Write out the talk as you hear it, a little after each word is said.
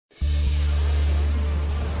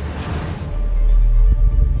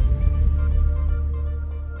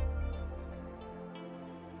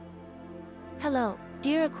Hello,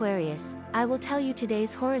 dear Aquarius, I will tell you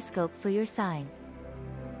today's horoscope for your sign.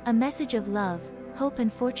 A message of love, hope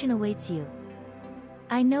and fortune awaits you.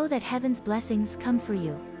 I know that heaven's blessings come for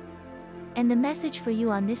you. And the message for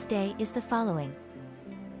you on this day is the following.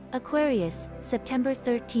 Aquarius, September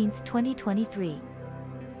 13th, 2023.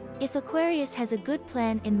 If Aquarius has a good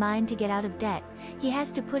plan in mind to get out of debt, he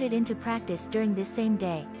has to put it into practice during this same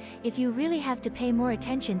day. If you really have to pay more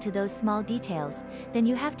attention to those small details, then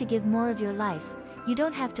you have to give more of your life. You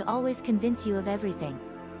don't have to always convince you of everything.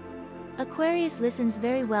 Aquarius listens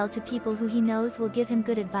very well to people who he knows will give him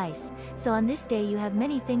good advice, so on this day you have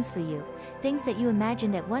many things for you, things that you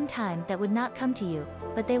imagined at one time that would not come to you,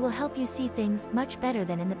 but they will help you see things much better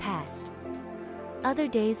than in the past. Other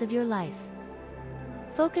days of your life.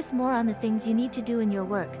 Focus more on the things you need to do in your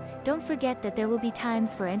work. Don't forget that there will be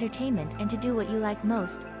times for entertainment and to do what you like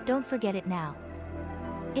most. Don't forget it now.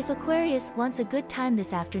 If Aquarius wants a good time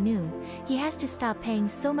this afternoon, he has to stop paying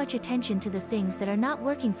so much attention to the things that are not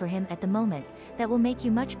working for him at the moment, that will make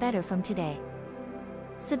you much better from today.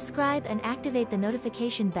 Subscribe and activate the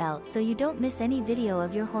notification bell so you don't miss any video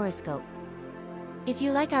of your horoscope. If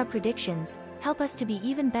you like our predictions, help us to be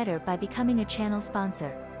even better by becoming a channel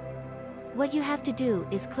sponsor. What you have to do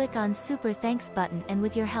is click on Super Thanks button, and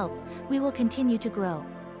with your help, we will continue to grow.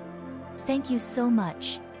 Thank you so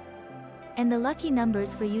much. And the lucky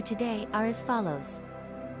numbers for you today are as follows: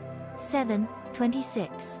 7,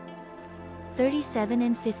 26, 37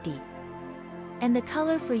 and 50. And the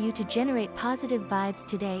color for you to generate positive vibes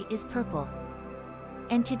today is purple.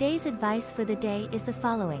 And today's advice for the day is the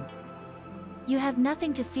following. You have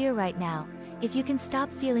nothing to fear right now. If you can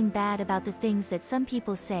stop feeling bad about the things that some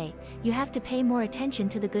people say, you have to pay more attention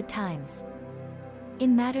to the good times.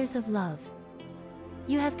 In matters of love,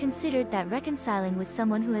 you have considered that reconciling with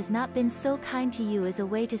someone who has not been so kind to you is a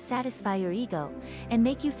way to satisfy your ego, and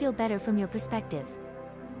make you feel better from your perspective.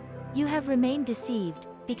 You have remained deceived,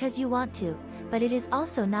 because you want to, but it is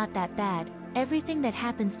also not that bad. Everything that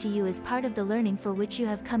happens to you is part of the learning for which you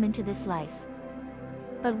have come into this life.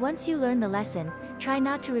 But once you learn the lesson, try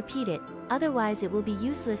not to repeat it, otherwise it will be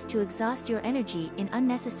useless to exhaust your energy in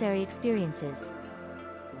unnecessary experiences.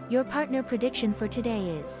 Your partner prediction for today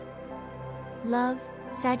is: love,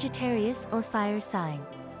 Sagittarius or fire sign.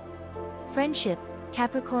 Friendship,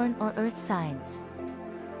 Capricorn or earth signs.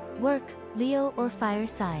 Work, Leo or fire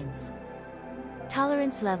signs.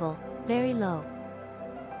 Tolerance level, very low.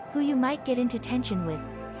 Who you might get into tension with,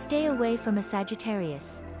 stay away from a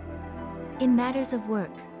Sagittarius. In matters of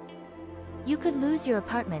work, you could lose your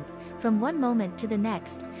apartment from one moment to the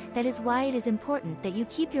next. That is why it is important that you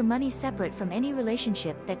keep your money separate from any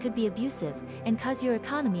relationship that could be abusive and cause your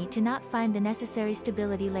economy to not find the necessary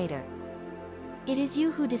stability later. It is you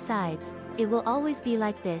who decides. It will always be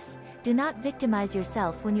like this. Do not victimize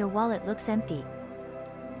yourself when your wallet looks empty.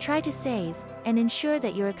 Try to save and ensure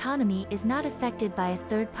that your economy is not affected by a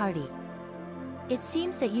third party. It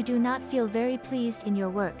seems that you do not feel very pleased in your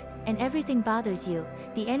work, and everything bothers you.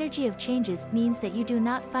 The energy of changes means that you do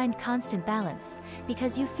not find constant balance,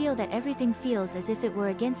 because you feel that everything feels as if it were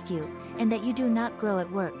against you, and that you do not grow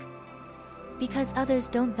at work. Because others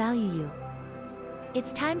don't value you.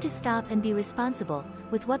 It's time to stop and be responsible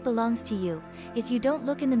with what belongs to you. If you don't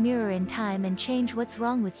look in the mirror in time and change what's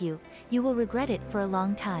wrong with you, you will regret it for a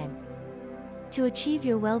long time. To achieve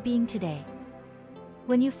your well-being today.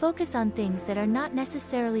 When you focus on things that are not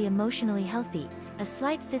necessarily emotionally healthy, a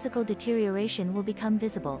slight physical deterioration will become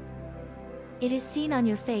visible. It is seen on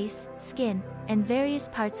your face, skin, and various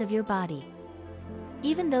parts of your body.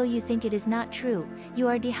 Even though you think it is not true, you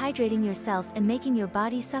are dehydrating yourself and making your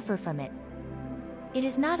body suffer from it. It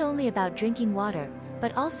is not only about drinking water,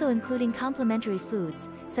 but also including complementary foods,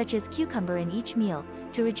 such as cucumber in each meal,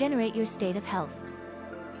 to regenerate your state of health.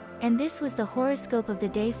 And this was the horoscope of the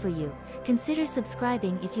day for you. Consider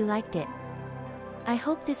subscribing if you liked it. I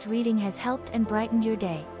hope this reading has helped and brightened your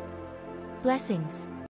day. Blessings.